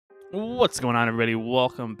What's going on, everybody?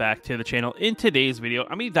 Welcome back to the channel. In today's video,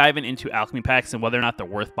 I'm going to be diving into Alchemy packs and whether or not they're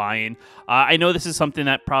worth buying. I know this is something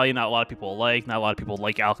that probably not a lot of people like. Not a lot of people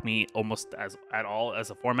like Alchemy almost at all as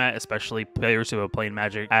a format, especially players who have played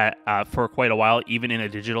Magic for quite a while. Even in a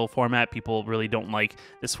digital format, people really don't like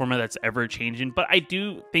this format that's ever changing. But I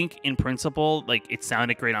do think, in principle, like, it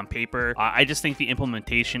sounded great on paper. I just think the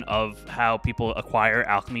implementation of how people acquire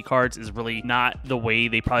Alchemy cards is really not the way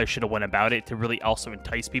they probably should have went about it to really also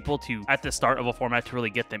entice people to at the start of a format to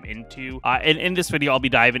really get them into. And in this video, I'll be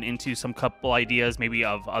diving into some couple ideas, maybe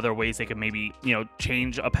of other ways they could maybe,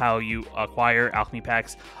 change up how you acquire Alchemy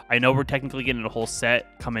packs. I know we're technically getting a whole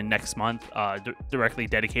set coming next month, directly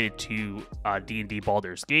dedicated to D&D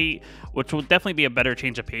Baldur's Gate, which will definitely be a better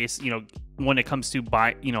change of pace, when it comes to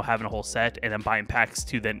having a whole set and then buying packs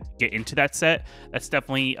to then get into that set. That's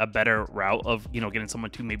definitely a better route of, getting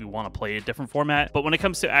someone to maybe want to play a different format. But when it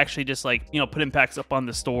comes to actually just putting packs up on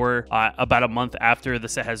the store about a month after the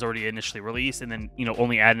set has already initially released, and then,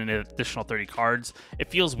 only adding an additional 30 cards, it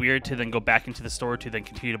feels weird to then go back into the store to then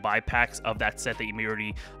continue to buy packs of that set that you may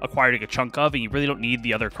already acquired a chunk of, and you really don't need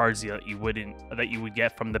the other cards that you would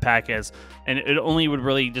get from the pack, and it only would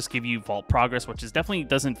really just give you vault progress, which is definitely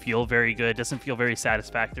doesn't feel very good. Doesn't feel very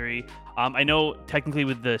satisfactory. I know technically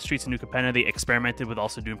with the Streets of New Capenna, they experimented with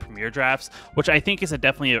also doing premier drafts, which I think is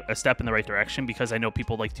definitely a step in the right direction, because I know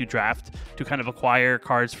people like to draft to kind of acquire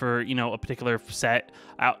cards for, a particular set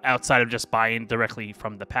outside of just buying directly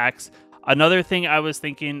from the packs. Another thing I was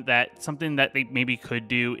thinking, that something that they maybe could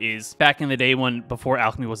do is, back in the day before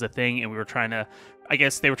Alchemy was a thing and we were trying to, I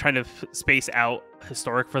guess they were trying to space out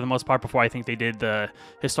historic for the most part before I think they did the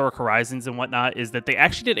historic horizons and whatnot, is that they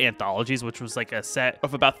actually did anthologies, which was like a set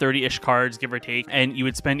of about 30-ish cards, give or take, and you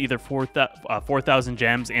would spend either 4,000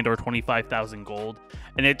 gems and or 25,000 gold,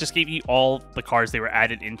 and it just gave you all the cards they were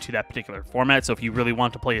added into that particular format. So if you really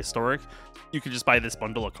want to play historic, you could just buy this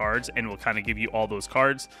bundle of cards and it will kind of give you all those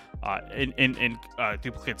cards in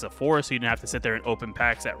duplicates of 4, so you didn't have to sit there and open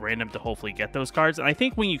packs at random to hopefully get those cards. And I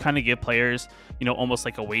think when you kind of give players, almost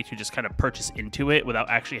like a way to just kind of purchase into it without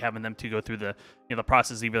actually having them to go through the the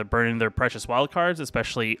process of either burning their precious wild cards,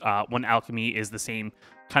 especially when Alchemy is the same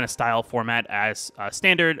kind of style format as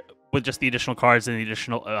standard, with just the additional cards and the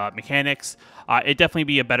additional mechanics, it'd definitely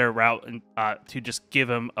be a better route to just give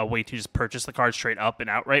them a way to just purchase the cards straight up and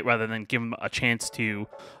outright, rather than give them a chance to,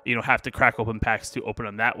 have to crack open packs to open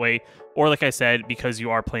them that way. Or, like I said, because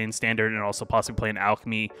you are playing standard and also possibly playing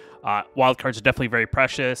Alchemy, wild cards are definitely very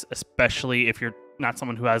precious, especially if you're not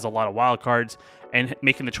someone who has a lot of wild cards, and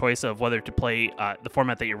making the choice of whether to play the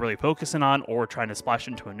format that you're really focusing on or trying to splash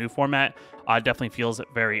into a new format definitely feels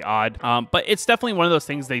very odd. But it's definitely one of those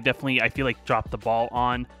things they definitely, I feel like, dropped the ball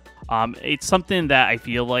on. It's something that I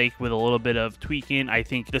feel like, with a little bit of tweaking, I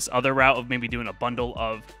think this other route of maybe doing a bundle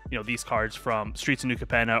of, these cards from Streets of New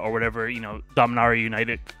Capenna or whatever, Dominaria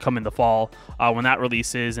United come in the fall when that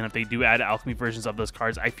releases, and if they do add Alchemy versions of those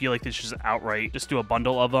cards, I feel like they should just outright just do a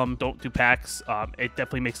bundle of them. Don't do packs. It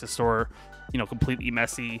definitely makes the store completely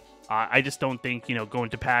messy. I just don't think, going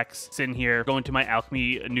to packs, sitting here, going to my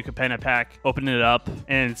Alchemy New Capenna pack, opening it up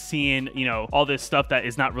and seeing, all this stuff that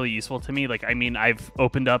is not really useful to me. Like, I mean, I've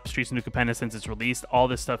opened up Streets of New Capenna since it's released. All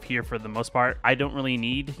this stuff here, for the most part, I don't really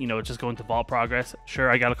need, just going to vault progress. Sure,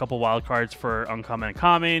 I got a couple wild cards for uncommon and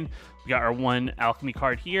common. We got our one Alchemy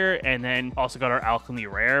card here, and then also got our Alchemy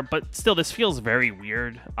rare. But still, this feels very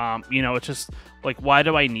weird. It's just like, why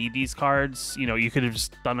do I need these cards? You could have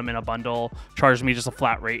just done them in a bundle, charged me just a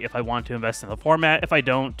flat rate if I want to invest in the format. If I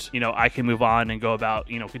don't, I can move on and go about,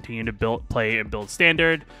 continuing to play and build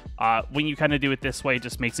standard. When you kind of do it this way, it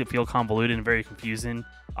just makes it feel convoluted and very confusing.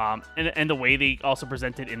 And the way they also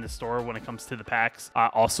present it in the store when it comes to the packs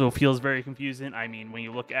also feels very confusing. I mean, when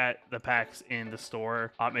you look at the packs in the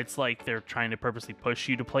store, it's like they're trying to purposely push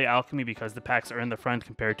you to play Alchemy because the packs are in the front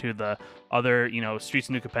compared to the other, Streets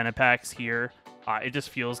of New Capenna packs here. It just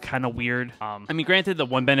feels kind of weird. I mean, granted, the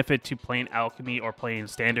one benefit to playing Alchemy or playing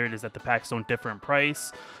standard is that the packs don't differ in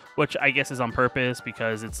price, which I guess is on purpose,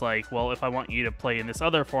 because it's like, well, if I want you to play in this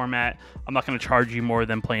other format, I'm not going to charge you more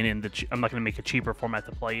than playing in I'm not going to make a cheaper format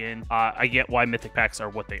to play in. I get why mythic packs are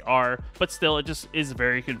what they are, but still, it just is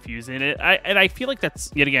very confusing. And I feel like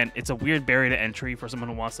that's, yet again, it's a weird barrier to entry for someone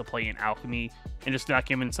who wants to play in Alchemy, and just not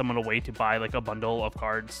giving someone a way to buy like a bundle of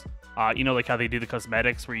cards. Like how they do the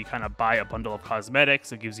cosmetics, where you kind of buy a bundle of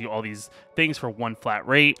cosmetics. It gives you all these things for one flat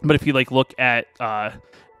rate. But if you look at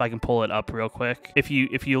if I can pull it up real quick, if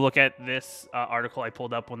you look at this article I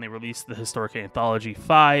pulled up when they released the Historic Anthology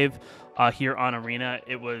 5, here on Arena.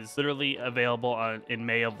 It was literally available in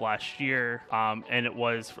May of last year, and it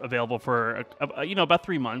was available for about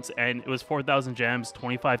 3 months, and it was 4,000 gems,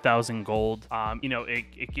 25,000 gold.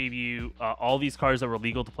 It gave you all these cards that were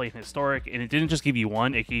legal to play in Historic, and it didn't just give you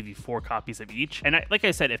one; it gave you 4 copies of each. And like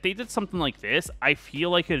I said, if they did something like this, I feel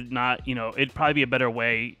like it'd probably be a better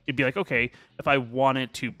way. It'd be like, okay, if I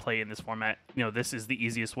wanted to play in this format, this is the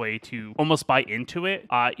easiest way to almost buy into it.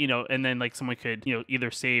 And then like someone could,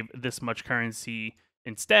 either save this much currency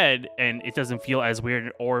instead, and it doesn't feel as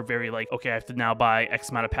weird or very like, okay, I have to now buy X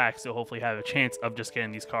amount of packs to hopefully have a chance of just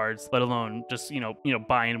getting these cards, let alone just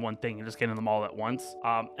buying one thing and just getting them all at once.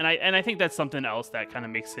 And I think that's something else that kind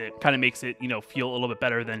of makes it feel a little bit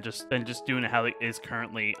better than just doing it how it is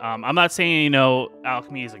currently. I'm not saying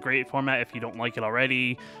Alchemy is a great format. If you don't like it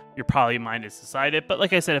already, your probably mind is decided. But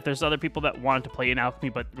like I said, if there's other people that want to play in Alchemy,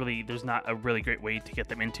 but really there's not a really great way to get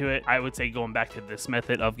them into it, I would say going back to this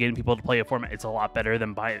method of getting people to play a format, it's a lot better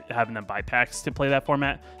than having them buy packs to play that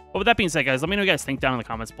format. But with that being said, guys, let me know what you guys think down in the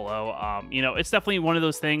comments below. It's definitely one of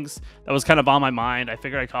those things that was kind of on my mind. I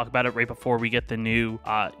figured I'd talk about it right before we get the new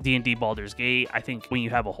D&D Baldur's Gate. I think when you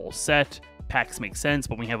have a whole set, packs make sense,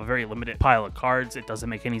 but when you have a very limited pile of cards, it doesn't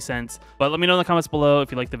make any sense. But let me know in the comments below.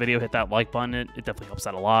 If you like the video, hit that like button. It definitely helps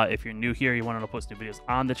out a lot. If you're new here, you want to post new videos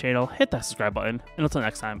on the channel, hit that subscribe button. And until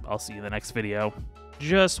next time, I'll see you in the next video.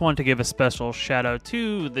 Just want to give a special shout out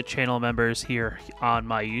to the channel members here on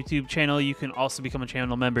my YouTube channel. You can also become a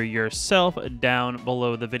channel member yourself down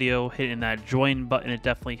below the video, hitting that join button. It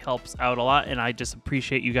definitely helps out a lot, and I just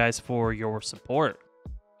appreciate you guys for your support.